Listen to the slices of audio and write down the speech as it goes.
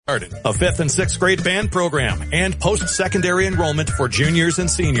A 5th and 6th grade band program and post-secondary enrollment for juniors and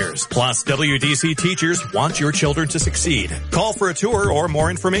seniors. Plus, WDC teachers want your children to succeed. Call for a tour or more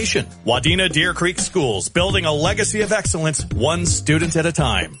information. Wadena Deer Creek Schools, building a legacy of excellence, one student at a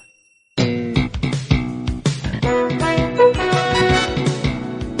time.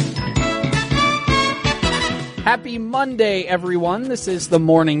 Happy Monday, everyone. This is the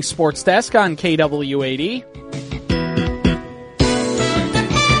Morning Sports Desk on KWAD.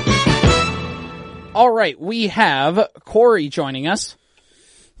 All right, we have Corey joining us.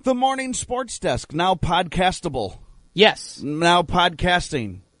 The Morning Sports Desk, now podcastable. Yes. Now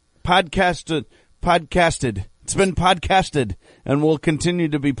podcasting. Podcasted. It's been podcasted and will continue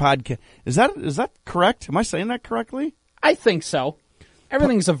to be podcast. Is that correct? Am I saying that correctly? I think so.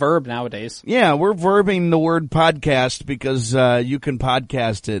 Everything's a verb nowadays. Yeah, we're verbing the word podcast because you can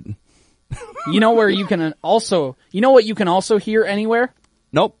podcast it. You know where you can also, you know what you can also hear anywhere?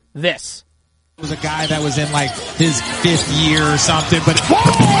 Nope. This. Was a guy that was in like his 5th year or something, but Cole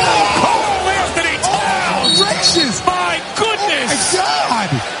Anthony Towns! Oh, gracious! My goodness! Oh my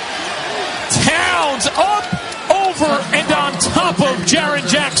God! Towns up, over, and on top of Jaren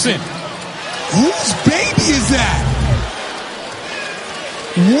Jackson. Whose baby is that?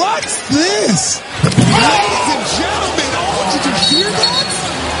 What's this? Ladies and gentlemen, oh, did you hear that?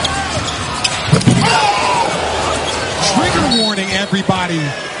 Oh! Trigger warning, everybody.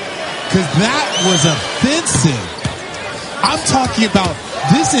 Because that was offensive. I'm talking about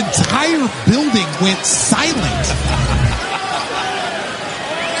this entire building went silent.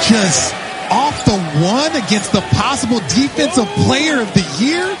 Just off the one against the possible defensive player of the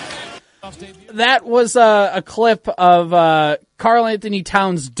year. That was a clip of Karl Anthony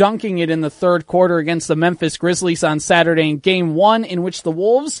Towns dunking it in the third quarter against the Memphis Grizzlies on Saturday in Game 1, in which the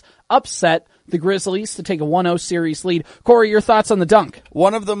Wolves upset the Grizzlies to take a 1-0 series lead. Corey, your thoughts on the dunk?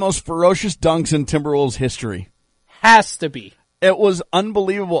 One of the most ferocious dunks in Timberwolves history. Has to be. It was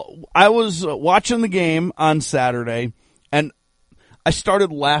unbelievable. I was watching the game on Saturday, and I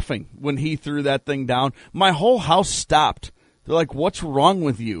started laughing when he threw that thing down. My whole house stopped. They're like, "What's wrong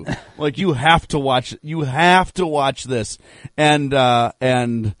with you? Like, you have to watch this." And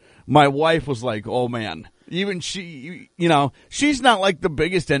my wife was like, "Oh man." Even she, you know, she's not like the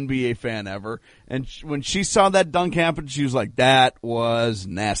biggest NBA fan ever. And when she saw that dunk happen, she was like, that was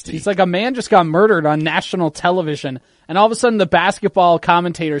nasty. He's like, a man just got murdered on national television. And all of a sudden the basketball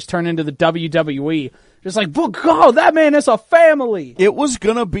commentators turn into the WWE. Just like, oh, that man is a family. It was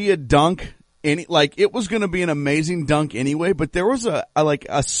going to be a dunk. It was going to be an amazing dunk anyway. But there was a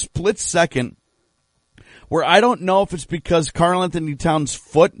split second where I don't know if it's because Karl Anthony Towns'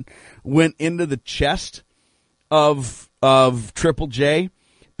 foot went into the chest of Triple J,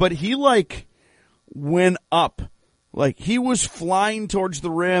 but he went up, he was flying towards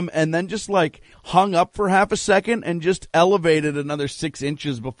the rim and then just hung up for half a second and just elevated another 6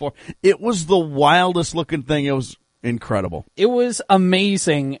 inches before. It was the wildest looking thing. It was incredible. It was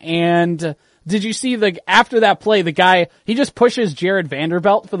amazing. And did you see after that play, the guy, he just pushes Jared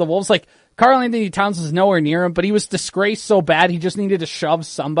Vanderbilt for the Wolves. Karl Anthony Towns was nowhere near him, but he was disgraced so bad he just needed to shove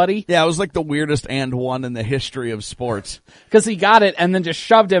somebody. Yeah, it was like the weirdest and one in the history of sports. Because he got it and then just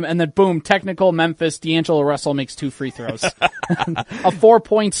shoved him, and then boom, technical Memphis, D'Angelo Russell makes 2 free throws. A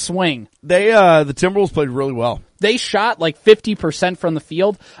 4-point swing. The Timberwolves played really well. They shot 50% from the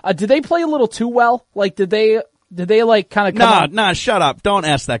field. Did they play a little too well? Did they kind of come Nah, shut up. Don't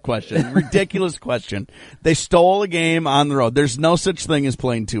ask that question. Ridiculous question. They stole a game on the road. There's no such thing as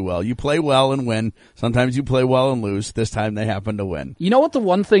playing too well. You play well and win. Sometimes you play well and lose. This time they happen to win. You know what the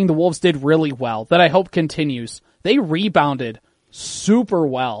one thing the Wolves did really well that I hope continues? They rebounded super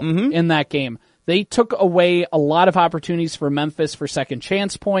well in that game. They took away a lot of opportunities for Memphis for second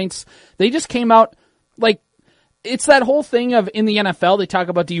chance points. They just came out it's that whole thing of in the NFL, they talk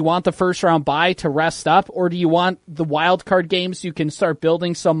about, do you want the first round bye to rest up, or do you want the wild card games so you can start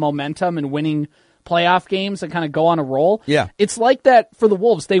building some momentum and winning playoff games and kind of go on a roll? Yeah. It's like that for the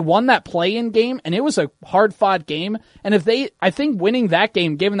Wolves. They won that play-in game, and it was a hard-fought game. And I think winning that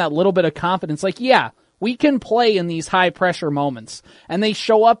game gave them that little bit of confidence. We can play in these high-pressure moments. And they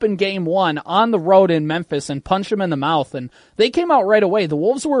show up in Game 1 on the road in Memphis and punch them in the mouth. And they came out right away. The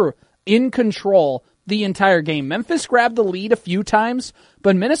Wolves were in control the entire game. Memphis grabbed the lead a few times,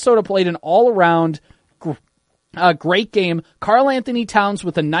 but Minnesota played an all-around great game. Karl Anthony Towns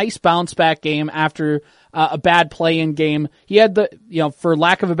with a nice bounce-back game after a bad play-in game. He had for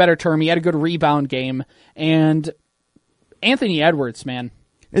lack of a better term, he had a good rebound game. And Anthony Edwards, man.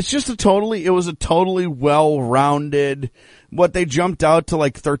 It was a totally well-rounded, what they jumped out to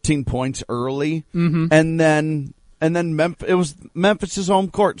 13 points early, and then And then it was Memphis'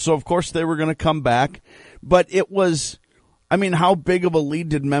 home court, so of course they were going to come back. But it was, I mean, how big of a lead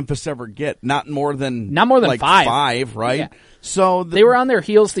did Memphis ever get? Not more than like five, right? Yeah. So they were on their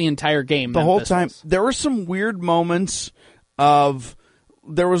heels the entire game. The whole time. There were some weird moments of,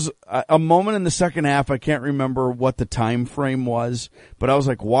 there was a moment in the second half, I can't remember what the time frame was, but I was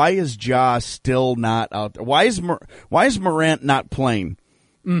like, why is Ja still not out there? Why is Morant not playing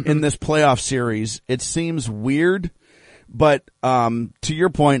in this playoff series? It seems weird, but to your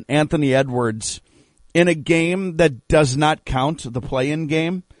point, Anthony Edwards, in a game that does not count, the play-in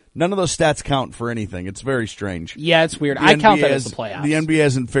game, none of those stats count for anything. It's very strange. Yeah, it's weird. I count that as the playoffs. The NBA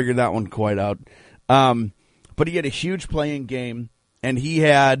hasn't figured that one quite out. But he had a huge play-in game, and he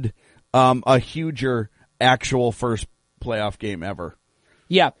had a huger actual first playoff game ever.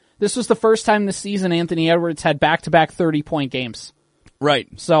 Yeah, this was the first time this season Anthony Edwards had back-to-back 30-point games. Right.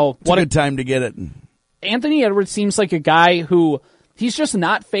 So what a good time to get it. Anthony Edwards seems like a guy who, he's just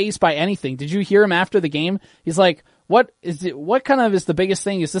not fazed by anything. Did you hear him after the game? He's like, what kind of is the biggest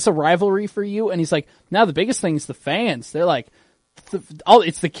thing? Is this a rivalry for you? And he's like, no, the biggest thing is the fans. They're like,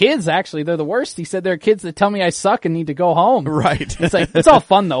 it's the kids, actually. They're the worst. He said there are kids that tell me I suck and need to go home. Right. It's like, it's all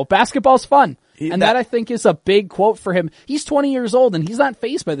fun though. Basketball's fun. And that I think is a big quote for him. He's 20 years old and he's not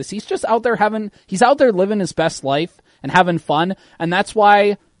fazed by this. He's just out there he's out there living his best life and having fun. And that's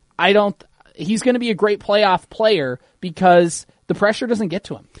why he's going to be a great playoff player because the pressure doesn't get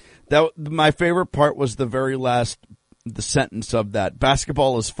to him. My favorite part was the very last, the sentence of that.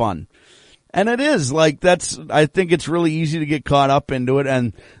 Basketball is fun. And it is. I think it's really easy to get caught up into it.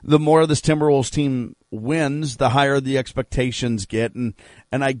 And the more this Timberwolves team wins, the higher the expectations get. And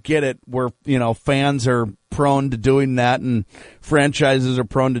I get it where, fans are prone to doing that and franchises are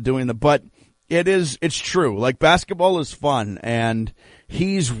prone to doing that. But it's true. Basketball is fun. And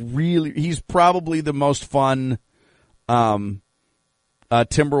he's probably the most fun, Timberwolf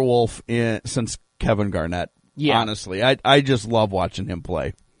since Kevin Garnett. Yeah. Honestly, I just love watching him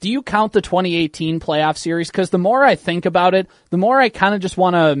play. Do you count the 2018 playoff series? Because the more I think about it, the more I kind of just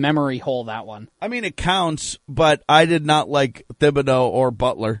want to memory hole that one. I mean, it counts, but I did not like Thibodeau or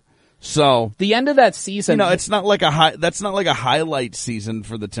Butler. So the end of that season, it's not like that's not like a highlight season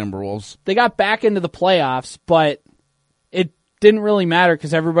for the Timberwolves. They got back into the playoffs, but it didn't really matter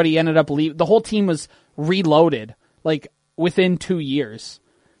because everybody ended up leaving. The whole team was reloaded within 2 years.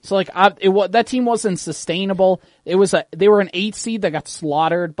 So that team wasn't sustainable. They were an 8 seed that got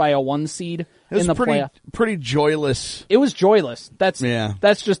slaughtered by a 1 seed in the playoff. Pretty joyless. It was joyless. That's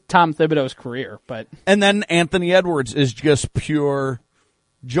just Tom Thibodeau's career. And then Anthony Edwards is just pure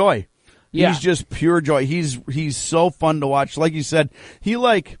joy. Yeah. He's just pure joy. He's so fun to watch. Like you said, he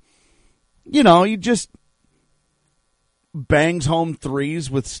just bangs home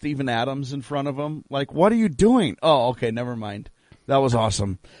threes with Steven Adams in front of him. What are you doing? Oh, okay, never mind. That was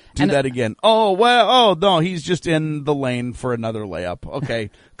awesome. Do that again. Oh, well, no, he's just in the lane for another layup. Okay,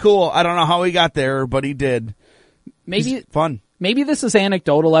 cool. I don't know how he got there, but he did. It's fun. Maybe this is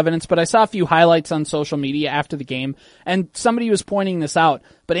anecdotal evidence, but I saw a few highlights on social media after the game, and somebody was pointing this out.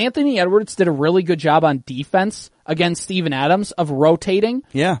 But Anthony Edwards did a really good job on defense against Steven Adams of rotating.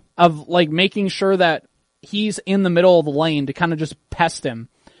 Yeah. Of making sure that he's in the middle of the lane to kind of just pest him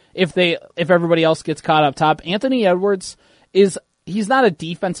if everybody else gets caught up top. Anthony Edwards he's not a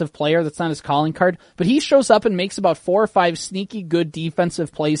defensive player. That's not his calling card, but he shows up and makes about 4 or 5 sneaky good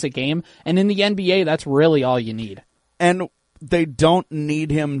defensive plays a game. And in the NBA, that's really all you need. And they don't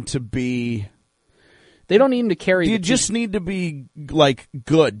need him to be, they don't need him to carry. You just need to be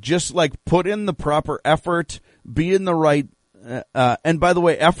good. Just put in the proper effort, be in the right, and by the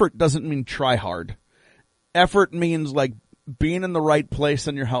way, effort doesn't mean try hard. Effort means being in the right place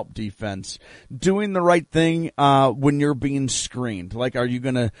on your help defense, doing the right thing when you're being screened. Are you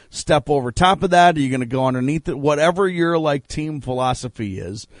going to step over top of that? Are you going to go underneath it? Whatever your team philosophy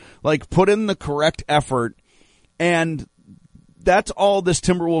is, put in the correct effort, and that's all this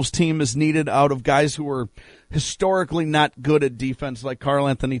Timberwolves team is needed out of guys who are historically not good at defense, like Karl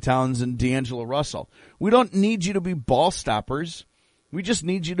Anthony Towns and D'Angelo Russell. We don't need you to be ball stoppers. We just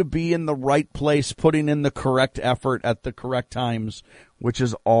need you to be in the right place, putting in the correct effort at the correct times, which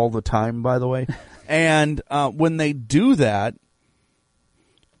is all the time, by the way. And when they do that,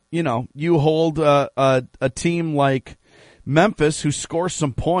 you hold a team like Memphis, who scores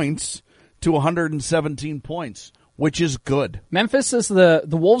some points, to 117 points, which is good. Memphis is the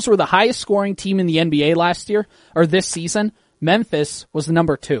Wolves were the highest scoring team in the NBA last year, or this season, Memphis was the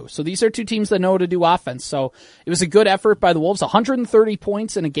number 2. So these are two teams that know how to do offense. So it was a good effort by the Wolves. 130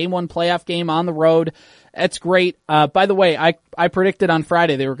 points in a Game 1 playoff game on the road. That's great. By the way, I predicted on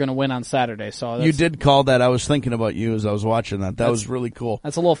Friday they were going to win on Saturday. So you did call that. I was thinking about you as I was watching that. That was really cool.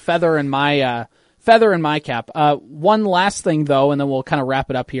 That's a little feather in my cap. One last thing though, and then we'll kind of wrap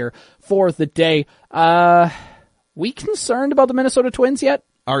it up here for the day. We concerned about the Minnesota Twins yet?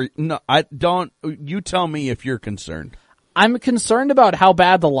 No, I don't. You tell me if you're concerned. I'm concerned about how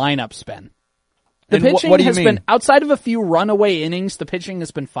bad the lineup's been. The pitching what do you has mean? been, outside of a few runaway innings, the pitching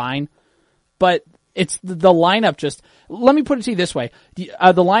has been fine. But it's the lineup just, let me put it to you this way. The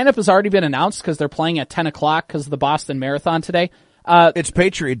lineup has already been announced because they're playing at 10 o'clock because of the Boston Marathon today. It's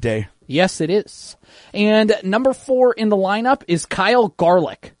Patriot Day. Yes, it is. And number 4 in the lineup is Kyle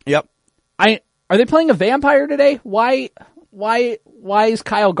Garlick. Yep. Are they playing a vampire today? Why is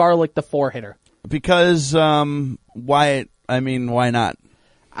Kyle Garlick the 4-hitter? Because, why not?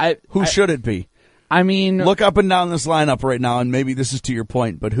 Who should it be? I mean, look up and down this lineup right now, and maybe this is to your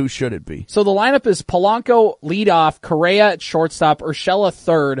point, but who should it be? So the lineup is Polanco leadoff, Correa at shortstop, Urshela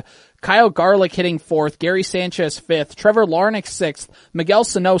third, Kyle Garlick hitting 4th, Gary Sanchez 5th, Trevor Larnach 6th, Miguel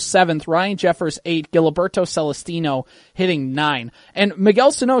Sano 7th, Ryan Jeffers 8th, Gilberto Celestino hitting 9. And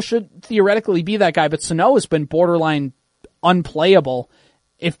Miguel Sano should theoretically be that guy, but Sano has been borderline unplayable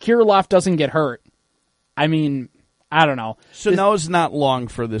if Kirilloff doesn't get hurt. I mean, I don't know. Sano's not long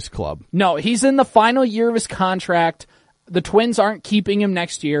for this club. No, he's in the final year of his contract. The Twins aren't keeping him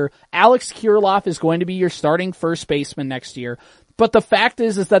next year. Alex Kirilloff is going to be your starting first baseman next year. But the fact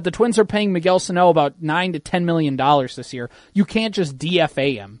is that the Twins are paying Miguel Sano about $9 to $10 million this year. You can't just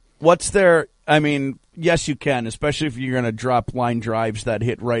DFA him. Yes, you can, especially if you're going to drop line drives that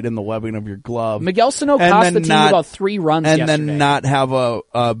hit right in the webbing of your glove. Miguel Sano cost the team about 3 runs yesterday. And then not have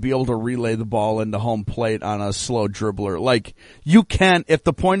be able to relay the ball into home plate on a slow dribbler. Like, you can, if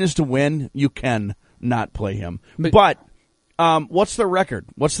the point is to win, you can not play him. But what's their record?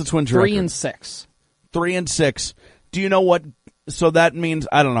 What's the Twins' record? 3-6. 3-6. Do you know what? So that means,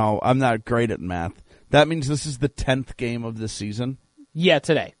 I don't know, I'm not great at math. That means this is the 10th game of the season? Yeah,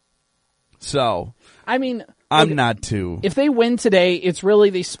 today. So, I mean, I'm not too. If they win today, it's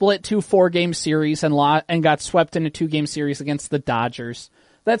really they split 2 4-game series and got swept in a 2-game series against the Dodgers.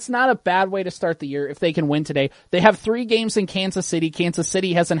 That's not a bad way to start the year if they can win today. They have 3 games in Kansas City. Kansas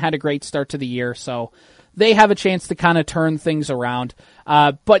City hasn't had a great start to the year, so they have a chance to kind of turn things around.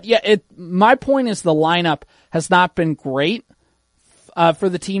 But yeah, my point is the lineup has not been great for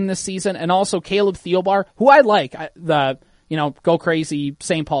the team this season, and also Caleb Thielbar, who I like, go crazy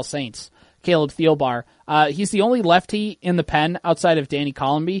St. Paul Saints. Caleb Thielbar. He's the only lefty in the pen outside of Danny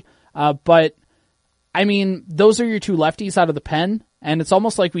Columby. But, I mean, those are your 2 lefties out of the pen, and it's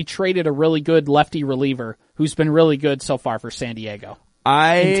almost like we traded a really good lefty reliever who's been really good so far for San Diego.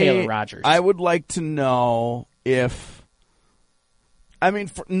 And Taylor Rogers. I would like to know if...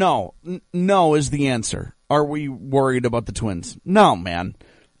 no is the answer. Are we worried about the Twins? No, man.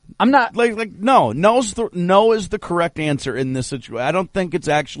 I'm not no is the correct answer in this situation. I don't think it's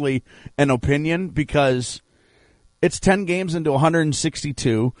actually an opinion because it's 10 games into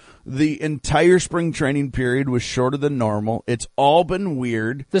 162. The entire spring training period was shorter than normal. It's all been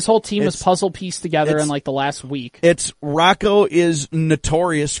weird. This whole team was puzzle pieced together in like the last week. Rocco is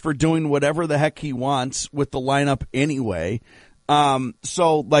notorious for doing whatever the heck he wants with the lineup anyway.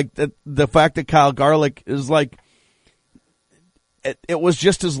 So like the fact that Kyle Garlick is like, it was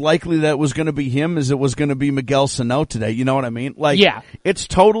just as likely that it was going to be him as it was going to be Miguel Sano today. You know what I mean? Like, yeah. It's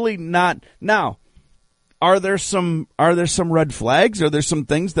totally not. Now, are there some red flags? Are there some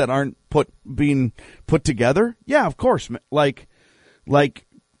things that aren't being put together? Yeah, of course. Like,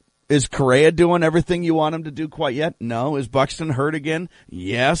 is Correa doing everything you want him to do quite yet? No. Is Buxton hurt again?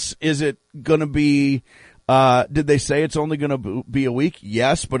 Yes. Is it going to be? Did they say it's only going to be a week?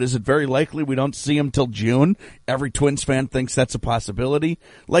 Yes, but is it very likely we don't see him till June? Every Twins fan thinks that's a possibility.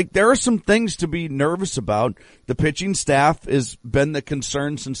 Like, there are some things to be nervous about. The pitching staff has been the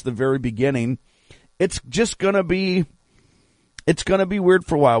concern since the very beginning. It's just going to be weird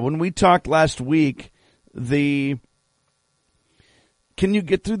for a while. When we talked last week, can you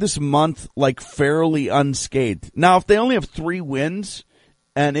get through this month like fairly unscathed? Now, if they only have 3 wins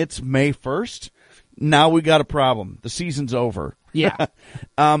and it's May 1st, now we got a problem. The season's over. Yeah.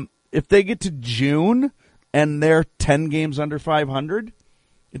 If they get to June and they're 10 games under 500,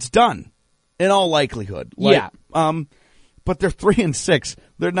 it's done in all likelihood. Yeah. But they're 3-6.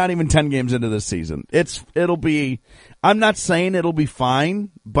 They're not even 10 games into this season. It'll be, I'm not saying it'll be fine,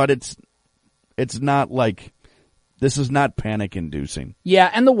 but it's not like This is not panic-inducing. Yeah,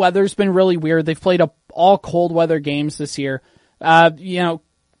 and the weather's been really weird. They've played all cold weather games this year.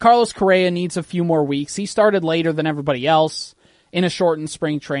 Carlos Correa needs a few more weeks. He started later than everybody else in a shortened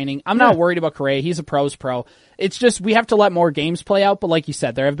spring training. I'm not worried about Correa. He's a pro's pro. It's just we have to let more games play out, but like you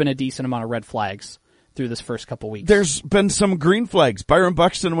said, there have been a decent amount of red flags through this first couple weeks. There's been some green flags. Byron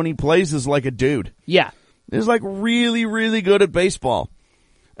Buxton, when he plays, is like a dude. Yeah. He's like really, really good at baseball.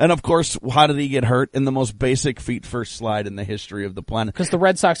 And of course, how did he get hurt? In the most basic feet first slide in the history of the planet. Because the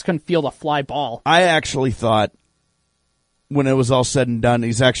Red Sox couldn't field a fly ball. I actually thought, when it was all said and done,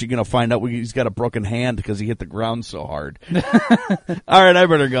 he's actually going to find out he's got a broken hand because he hit the ground so hard. All right, I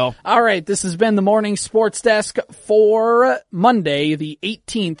better go. All right, this has been the Morning Sports Desk for Monday, the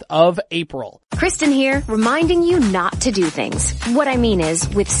 18th of April. Kristen here, reminding you not to do things. What I mean is,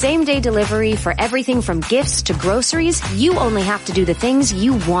 with same-day delivery for everything from gifts to groceries, you only have to do the things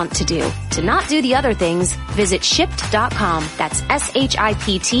you want to do. To not do the other things, visit Shipt.com. That's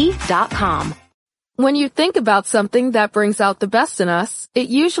SHIPT.com. When you think about something that brings out the best in us, it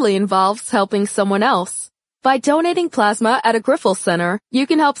usually involves helping someone else. By donating plasma at a Grifols Center, you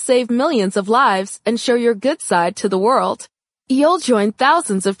can help save millions of lives and show your good side to the world. You'll join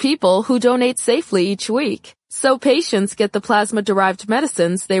thousands of people who donate safely each week, so patients get the plasma-derived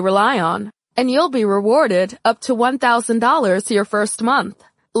medicines they rely on. And you'll be rewarded up to $1,000 your first month.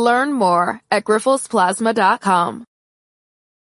 Learn more at GrifolsPlasma.com.